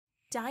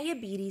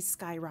Diabetes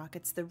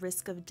skyrockets the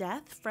risk of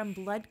death from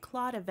blood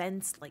clot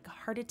events like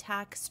heart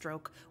attack,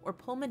 stroke, or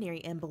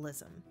pulmonary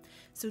embolism.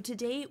 So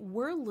today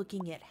we're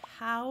looking at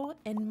how,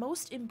 and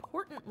most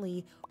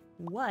importantly,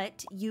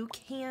 what you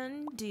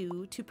can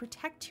do to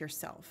protect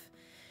yourself.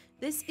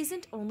 This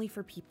isn't only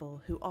for people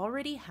who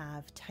already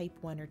have type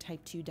 1 or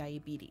type 2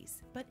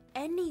 diabetes, but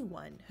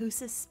anyone who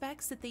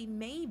suspects that they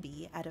may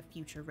be at a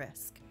future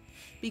risk.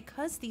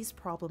 Because these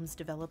problems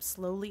develop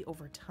slowly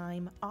over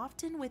time,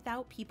 often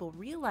without people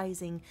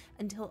realizing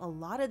until a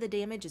lot of the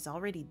damage is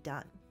already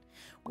done.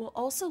 We'll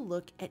also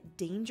look at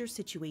danger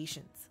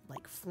situations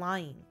like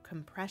flying,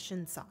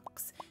 compression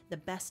socks, the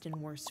best and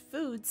worst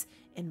foods,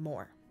 and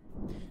more.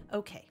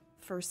 Okay,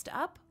 first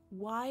up,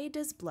 why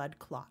does blood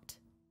clot?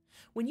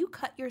 When you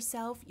cut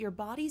yourself, your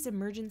body's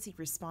emergency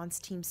response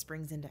team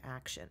springs into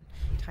action.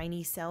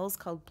 Tiny cells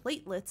called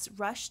platelets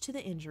rush to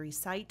the injury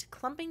site,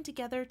 clumping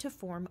together to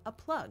form a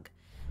plug.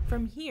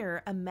 From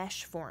here, a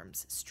mesh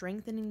forms,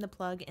 strengthening the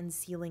plug and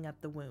sealing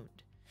up the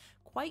wound.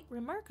 Quite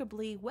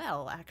remarkably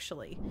well,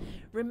 actually.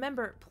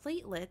 Remember,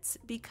 platelets,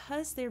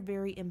 because they're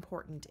very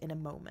important in a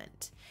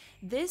moment.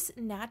 This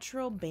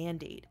natural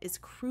band-aid is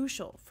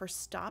crucial for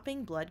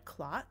stopping blood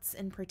clots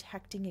and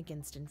protecting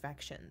against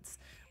infections.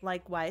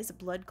 Likewise,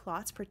 blood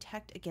clots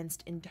protect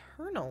against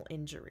internal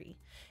injury.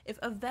 If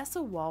a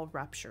vessel wall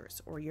ruptures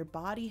or your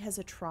body has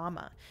a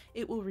trauma,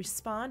 it will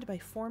respond by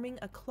forming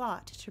a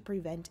clot to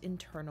prevent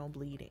internal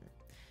bleeding.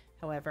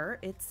 However,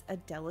 it's a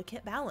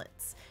delicate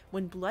balance.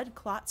 When blood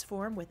clots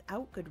form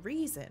without good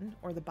reason,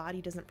 or the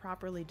body doesn't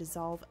properly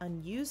dissolve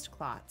unused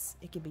clots,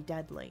 it can be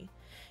deadly.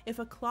 If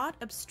a clot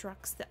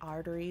obstructs the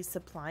arteries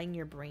supplying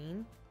your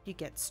brain, you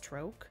get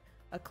stroke.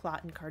 A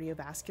clot in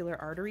cardiovascular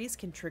arteries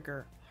can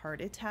trigger heart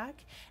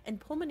attack, and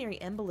pulmonary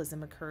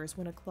embolism occurs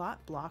when a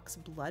clot blocks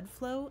blood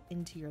flow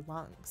into your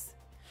lungs.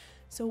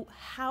 So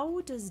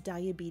how does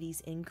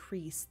diabetes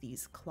increase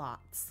these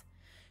clots?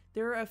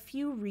 There are a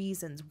few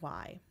reasons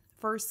why.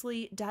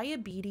 Firstly,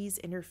 diabetes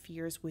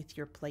interferes with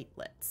your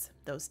platelets,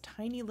 those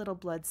tiny little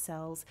blood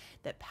cells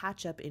that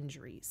patch up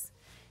injuries.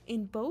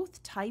 In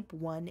both type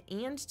 1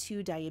 and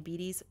 2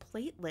 diabetes,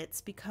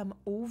 platelets become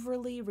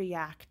overly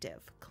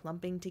reactive,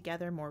 clumping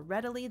together more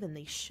readily than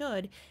they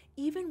should,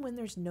 even when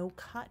there's no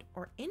cut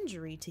or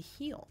injury to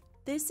heal.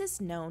 This is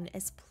known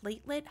as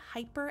platelet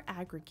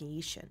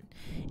hyperaggregation.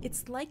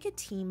 It's like a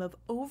team of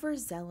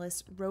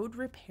overzealous road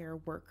repair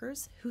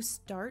workers who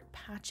start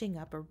patching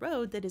up a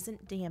road that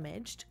isn't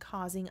damaged,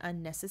 causing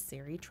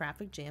unnecessary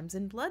traffic jams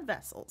in blood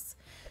vessels.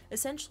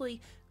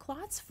 Essentially,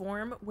 clots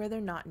form where they're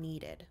not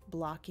needed,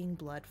 blocking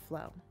blood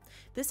flow.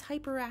 This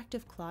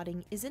hyperactive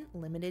clotting isn't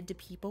limited to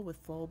people with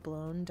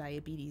full-blown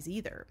diabetes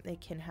either.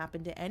 It can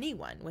happen to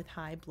anyone with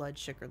high blood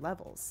sugar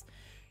levels.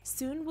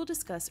 Soon we'll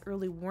discuss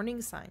early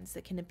warning signs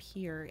that can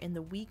appear in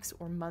the weeks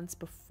or months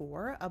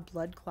before a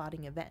blood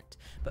clotting event.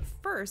 But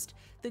first,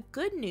 the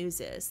good news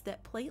is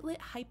that platelet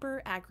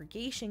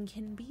hyperaggregation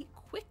can be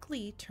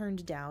quickly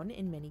turned down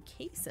in many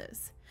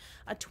cases.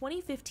 A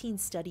 2015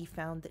 study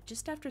found that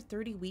just after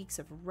 30 weeks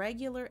of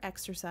regular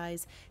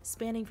exercise,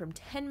 spanning from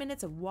 10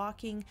 minutes of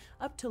walking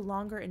up to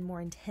longer and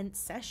more intense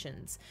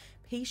sessions,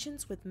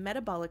 patients with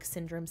metabolic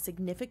syndrome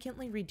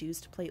significantly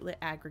reduced platelet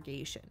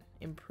aggregation,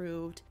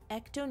 improved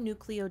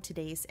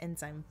ectonucleotidase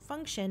enzyme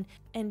function,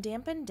 and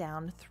dampened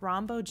down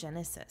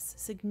thrombogenesis,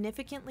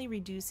 significantly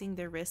reducing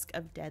their risk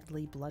of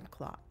deadly blood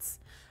clots.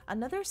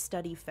 Another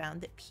study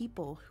found that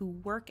people who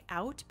work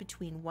out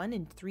between 1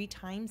 and 3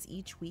 times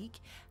each week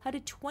had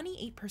a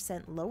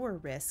 28% lower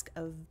risk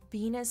of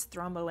venous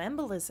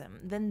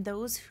thromboembolism than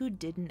those who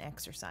didn't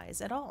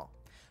exercise at all.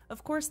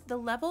 Of course, the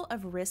level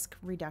of risk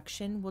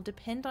reduction will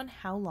depend on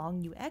how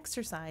long you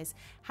exercise,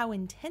 how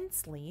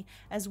intensely,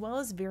 as well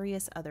as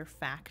various other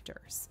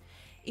factors.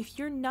 If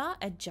you're not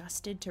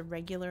adjusted to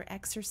regular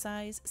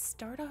exercise,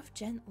 start off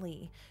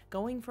gently,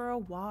 going for a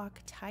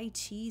walk, tai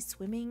chi,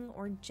 swimming,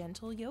 or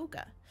gentle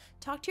yoga.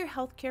 Talk to your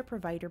healthcare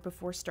provider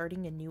before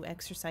starting a new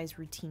exercise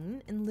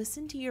routine and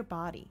listen to your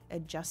body,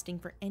 adjusting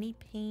for any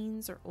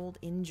pains or old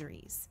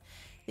injuries.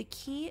 The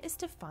key is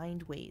to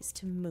find ways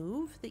to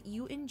move that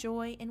you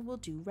enjoy and will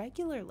do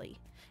regularly.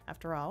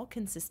 After all,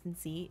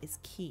 consistency is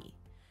key.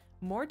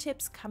 More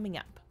tips coming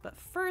up, but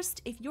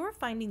first, if you're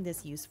finding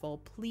this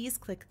useful, please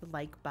click the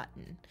like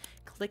button.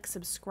 Click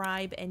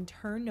subscribe and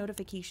turn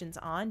notifications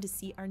on to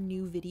see our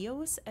new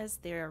videos as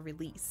they're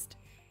released.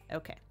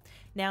 Okay,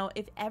 now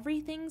if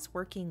everything's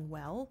working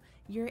well,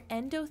 your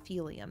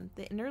endothelium,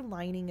 the inner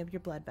lining of your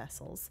blood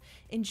vessels,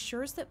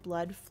 ensures that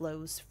blood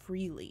flows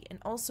freely and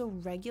also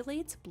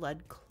regulates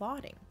blood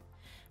clotting.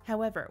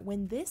 However,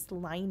 when this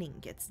lining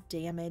gets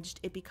damaged,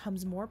 it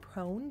becomes more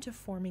prone to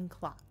forming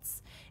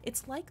clots.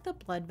 It's like the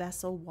blood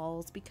vessel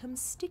walls become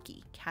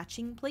sticky,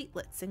 catching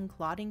platelets and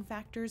clotting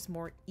factors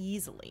more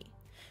easily,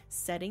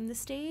 setting the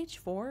stage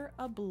for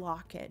a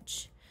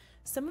blockage.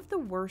 Some of the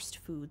worst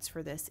foods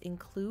for this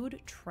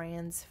include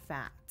trans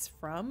fats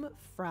from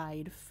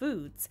fried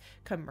foods,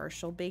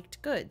 commercial baked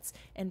goods,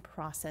 and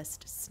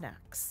processed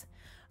snacks.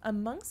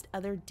 Amongst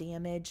other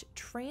damage,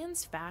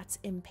 trans fats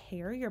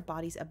impair your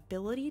body's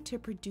ability to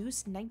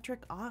produce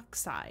nitric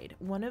oxide,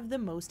 one of the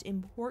most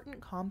important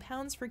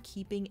compounds for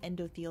keeping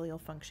endothelial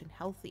function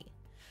healthy.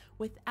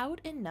 Without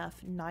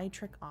enough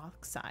nitric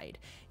oxide,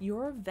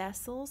 your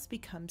vessels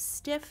become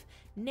stiff,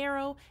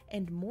 narrow,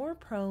 and more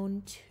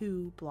prone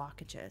to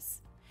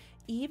blockages.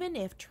 Even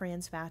if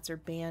trans fats are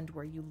banned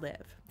where you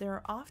live, there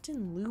are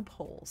often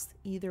loopholes.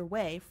 Either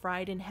way,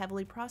 fried and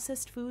heavily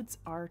processed foods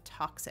are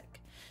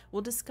toxic.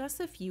 We'll discuss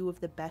a few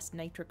of the best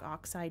nitric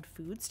oxide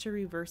foods to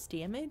reverse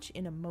damage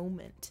in a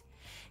moment.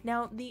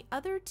 Now, the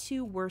other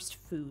two worst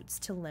foods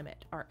to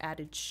limit are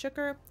added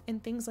sugar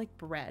and things like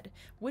bread,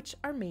 which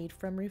are made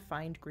from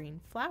refined grain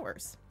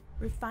flours.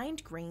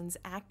 Refined grains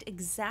act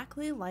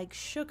exactly like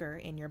sugar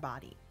in your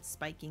body,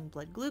 spiking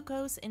blood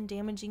glucose and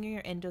damaging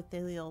your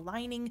endothelial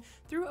lining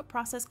through a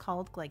process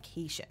called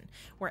glycation,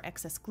 where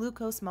excess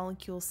glucose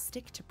molecules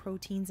stick to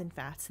proteins and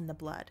fats in the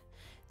blood.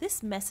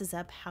 This messes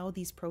up how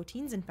these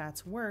proteins and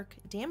fats work,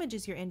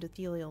 damages your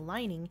endothelial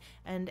lining,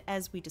 and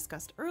as we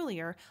discussed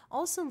earlier,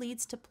 also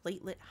leads to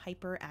platelet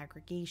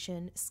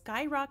hyperaggregation,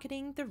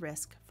 skyrocketing the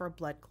risk for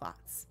blood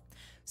clots.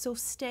 So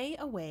stay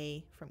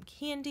away from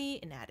candy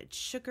and added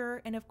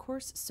sugar, and of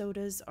course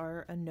sodas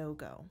are a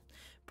no-go.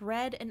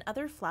 Bread and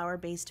other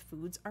flour-based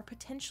foods are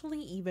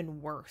potentially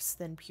even worse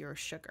than pure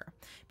sugar,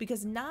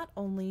 because not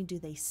only do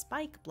they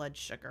spike blood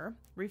sugar,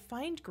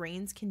 refined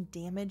grains can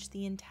damage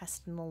the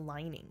intestinal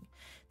lining.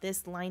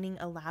 This lining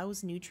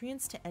allows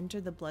nutrients to enter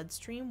the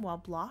bloodstream while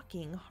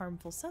blocking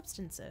harmful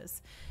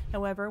substances.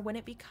 However, when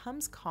it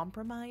becomes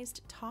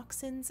compromised,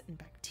 toxins and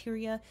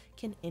bacteria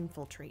can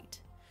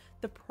infiltrate.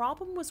 The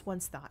problem was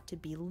once thought to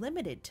be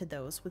limited to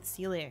those with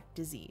celiac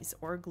disease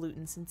or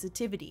gluten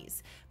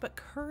sensitivities, but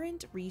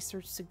current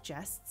research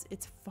suggests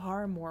it's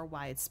far more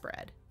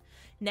widespread.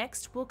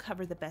 Next, we'll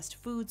cover the best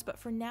foods, but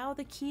for now,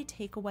 the key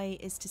takeaway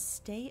is to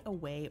stay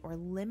away or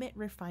limit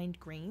refined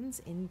grains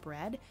in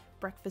bread,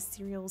 breakfast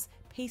cereals,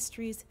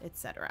 pastries,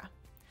 etc.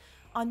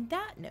 On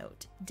that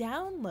note,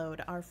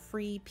 download our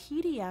free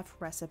PDF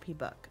recipe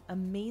book,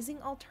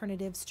 Amazing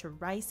Alternatives to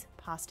Rice,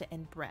 Pasta,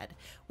 and Bread,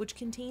 which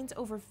contains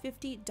over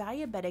 50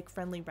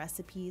 diabetic-friendly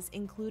recipes,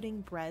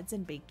 including breads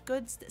and baked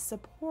goods that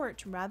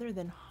support rather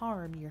than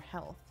harm your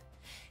health.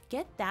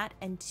 Get that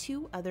and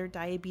 2 other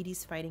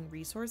diabetes-fighting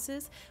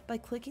resources by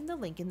clicking the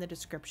link in the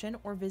description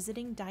or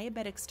visiting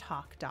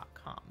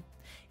diabeticstalk.com.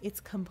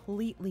 It's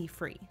completely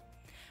free.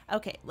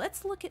 Okay,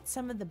 let's look at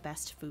some of the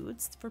best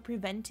foods for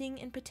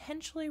preventing and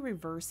potentially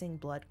reversing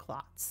blood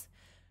clots.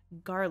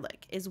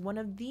 Garlic is one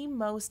of the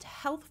most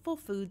healthful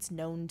foods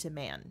known to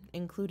man,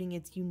 including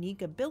its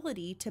unique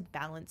ability to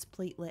balance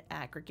platelet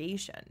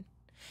aggregation.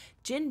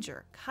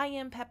 Ginger,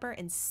 cayenne pepper,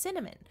 and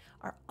cinnamon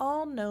are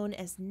all known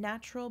as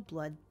natural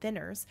blood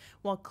thinners,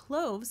 while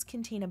cloves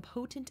contain a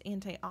potent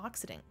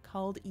antioxidant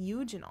called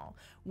eugenol,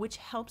 which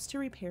helps to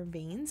repair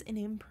veins and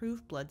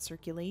improve blood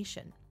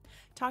circulation.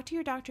 Talk to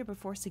your doctor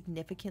before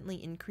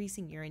significantly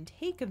increasing your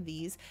intake of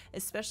these,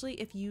 especially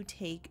if you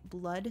take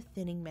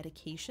blood-thinning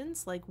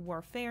medications like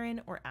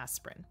warfarin or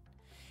aspirin.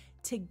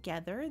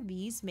 Together,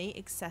 these may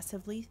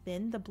excessively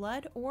thin the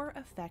blood or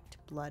affect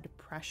blood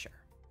pressure.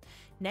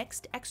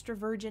 Next, extra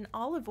virgin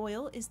olive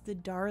oil is the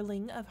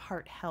darling of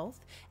heart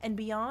health, and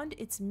beyond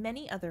its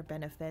many other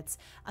benefits,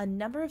 a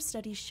number of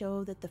studies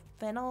show that the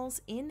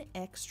phenols in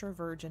extra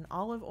virgin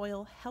olive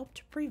oil help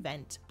to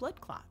prevent blood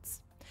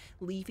clots.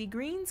 Leafy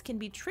greens can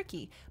be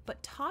tricky,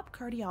 but top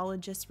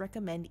cardiologists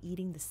recommend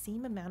eating the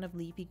same amount of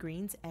leafy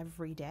greens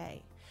every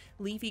day.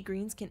 Leafy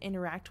greens can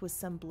interact with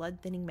some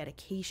blood-thinning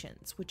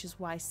medications, which is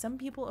why some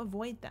people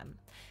avoid them.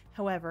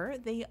 However,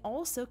 they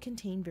also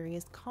contain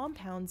various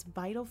compounds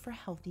vital for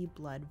healthy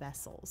blood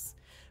vessels.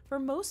 For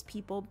most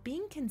people,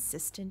 being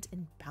consistent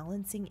and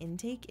balancing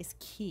intake is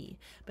key,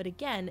 but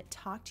again,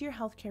 talk to your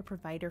healthcare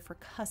provider for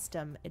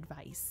custom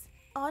advice.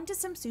 On to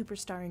some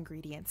superstar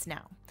ingredients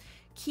now.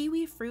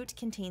 Kiwi fruit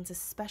contains a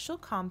special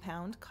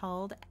compound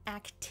called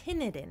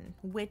actinidin,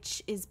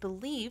 which is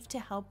believed to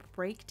help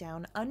break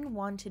down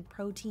unwanted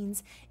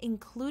proteins,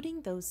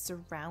 including those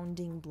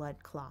surrounding blood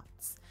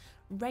clots.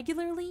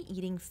 Regularly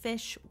eating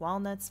fish,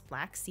 walnuts,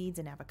 flax seeds,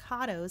 and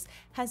avocados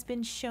has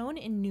been shown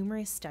in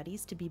numerous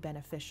studies to be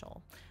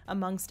beneficial.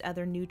 Amongst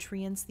other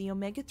nutrients, the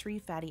omega-3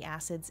 fatty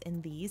acids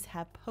in these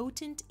have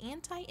potent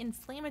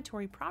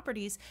anti-inflammatory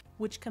properties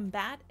which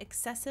combat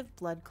excessive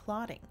blood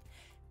clotting.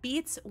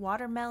 Beets,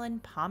 watermelon,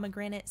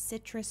 pomegranate,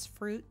 citrus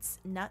fruits,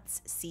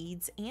 nuts,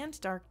 seeds, and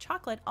dark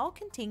chocolate all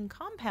contain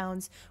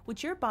compounds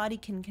which your body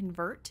can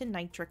convert to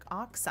nitric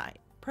oxide,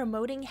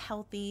 promoting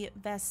healthy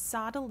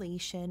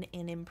vasodilation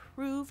and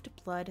improved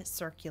blood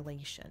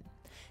circulation.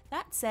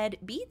 That said,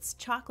 beets,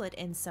 chocolate,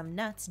 and some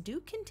nuts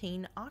do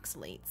contain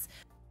oxalates.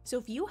 So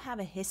if you have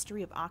a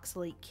history of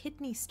oxalate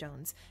kidney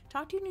stones,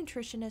 talk to your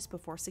nutritionist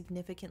before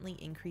significantly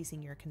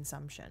increasing your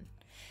consumption.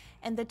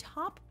 And the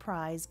top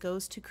prize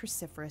goes to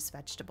cruciferous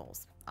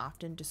vegetables,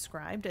 often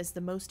described as the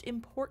most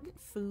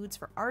important foods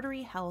for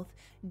artery health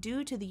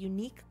due to the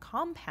unique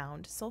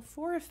compound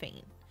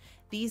sulforaphane.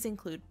 These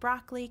include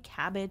broccoli,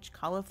 cabbage,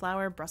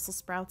 cauliflower, Brussels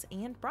sprouts,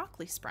 and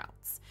broccoli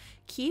sprouts.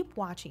 Keep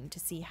watching to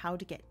see how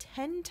to get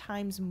 10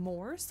 times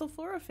more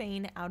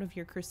sulforaphane out of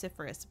your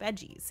cruciferous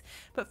veggies.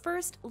 But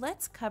first,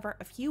 let's cover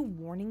a few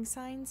warning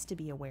signs to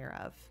be aware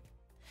of.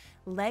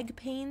 Leg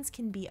pains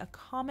can be a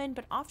common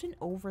but often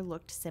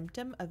overlooked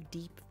symptom of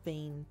deep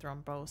vein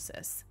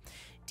thrombosis.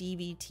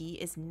 DVT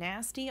is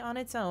nasty on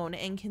its own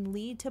and can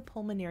lead to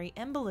pulmonary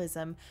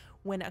embolism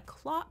when a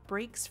clot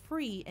breaks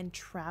free and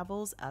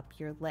travels up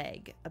your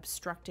leg,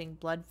 obstructing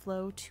blood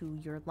flow to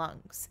your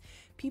lungs.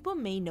 People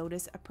may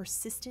notice a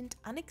persistent,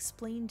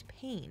 unexplained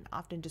pain,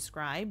 often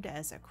described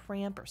as a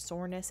cramp or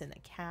soreness in the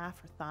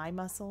calf or thigh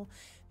muscle.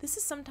 This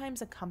is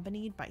sometimes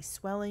accompanied by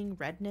swelling,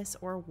 redness,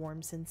 or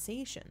warm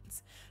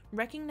sensations.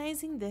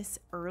 Recognizing this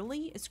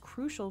early is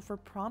crucial for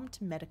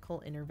prompt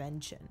medical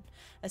intervention.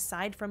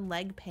 Aside from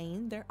leg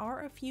pain, there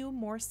are a few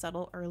more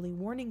subtle early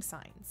warning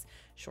signs.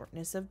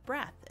 Shortness of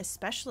breath,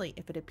 especially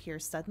if it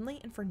appears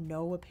suddenly and for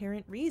no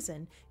apparent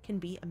reason, can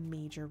be a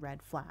major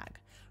red flag.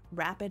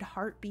 Rapid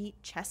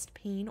heartbeat, chest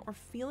pain, or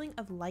feeling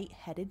of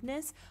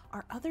lightheadedness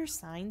are other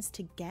signs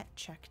to get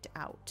checked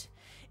out.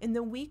 In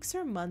the weeks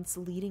or months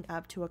leading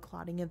up to a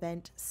clotting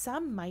event,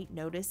 some might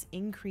notice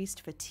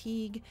increased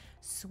fatigue,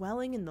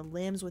 swelling in the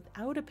limbs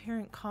without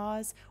apparent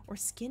cause, or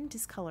skin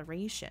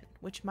discoloration,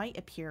 which might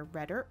appear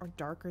redder or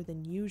darker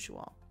than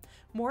usual.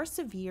 More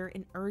severe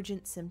and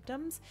urgent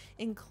symptoms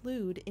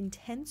include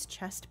intense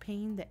chest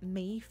pain that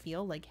may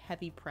feel like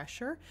heavy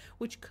pressure,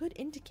 which could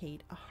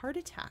indicate a heart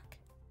attack.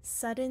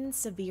 Sudden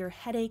severe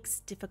headaches,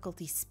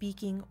 difficulty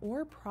speaking,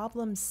 or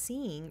problems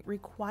seeing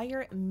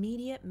require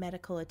immediate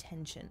medical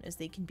attention as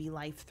they can be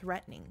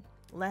life-threatening.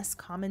 Less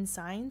common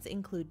signs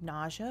include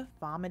nausea,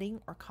 vomiting,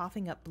 or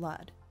coughing up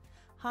blood.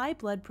 High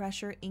blood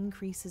pressure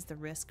increases the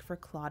risk for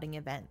clotting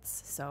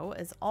events, so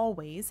as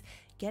always,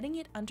 getting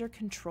it under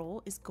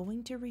control is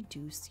going to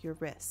reduce your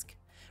risk.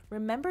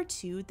 Remember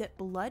too that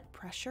blood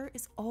pressure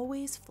is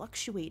always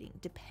fluctuating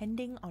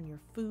depending on your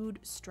food,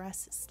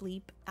 stress,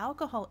 sleep,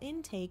 alcohol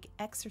intake,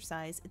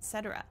 exercise,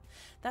 etc.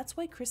 That's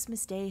why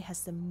Christmas Day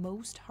has the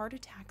most heart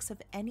attacks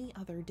of any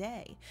other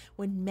day,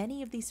 when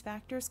many of these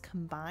factors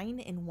combine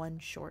in one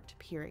short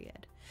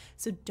period.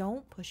 So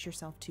don't push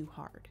yourself too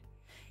hard.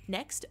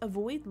 Next,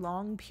 avoid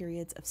long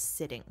periods of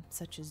sitting,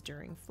 such as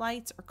during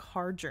flights or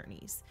car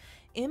journeys.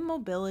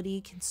 Immobility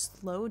can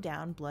slow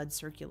down blood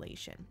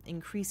circulation,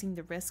 increasing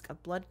the risk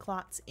of blood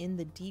clots in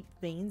the deep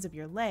veins of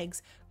your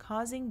legs,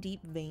 causing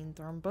deep vein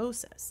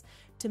thrombosis.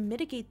 To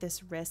mitigate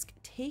this risk,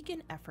 take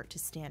an effort to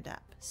stand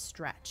up,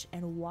 stretch,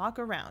 and walk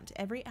around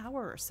every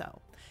hour or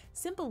so.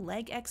 Simple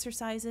leg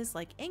exercises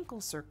like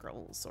ankle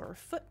circles or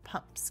foot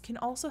pumps can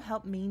also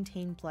help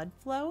maintain blood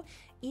flow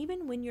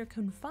even when you're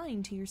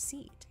confined to your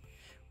seat.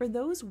 For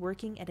those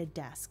working at a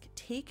desk,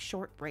 take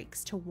short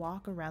breaks to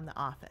walk around the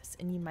office,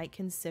 and you might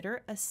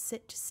consider a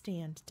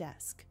sit-stand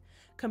desk.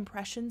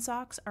 Compression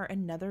socks are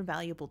another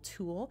valuable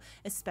tool,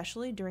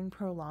 especially during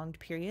prolonged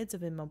periods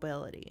of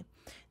immobility.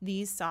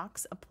 These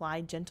socks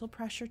apply gentle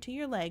pressure to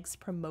your legs,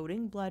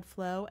 promoting blood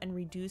flow and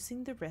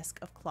reducing the risk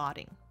of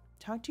clotting.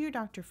 Talk to your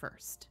doctor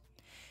first.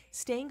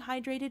 Staying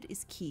hydrated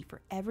is key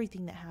for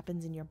everything that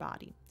happens in your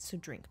body, so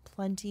drink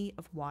plenty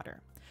of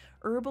water.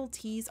 Herbal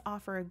teas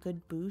offer a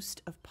good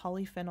boost of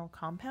polyphenol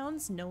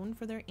compounds known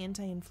for their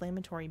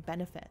anti-inflammatory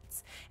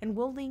benefits, and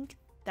we'll link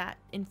that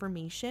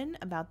information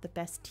about the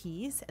best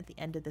teas at the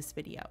end of this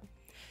video.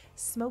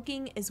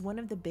 Smoking is one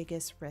of the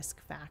biggest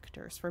risk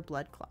factors for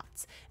blood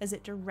clots, as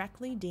it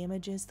directly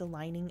damages the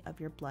lining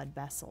of your blood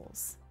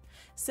vessels.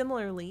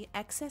 Similarly,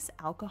 excess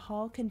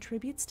alcohol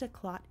contributes to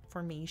clot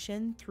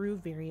formation through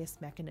various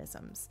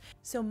mechanisms,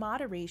 so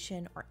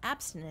moderation or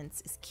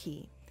abstinence is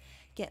key.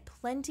 Get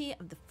plenty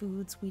of the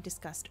foods we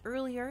discussed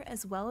earlier,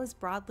 as well as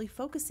broadly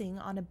focusing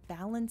on a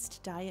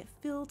balanced diet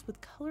filled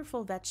with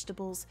colorful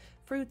vegetables,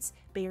 fruits,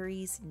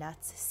 berries,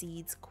 nuts,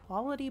 seeds,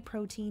 quality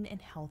protein,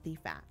 and healthy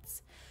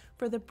fats.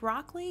 For the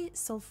broccoli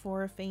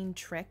sulforaphane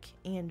trick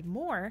and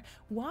more,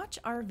 watch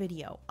our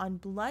video on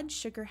blood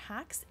sugar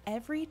hacks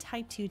every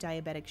type 2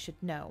 diabetic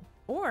should know,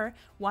 or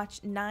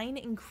watch 9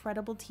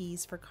 incredible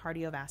teas for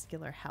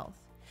cardiovascular health.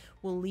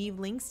 We'll leave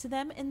links to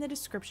them in the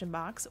description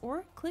box,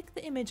 or click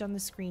the image on the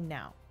screen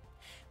now.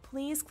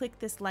 Please click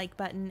this like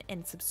button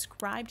and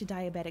subscribe to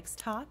Diabetics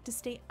Talk to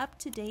stay up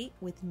to date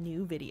with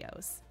new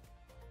videos.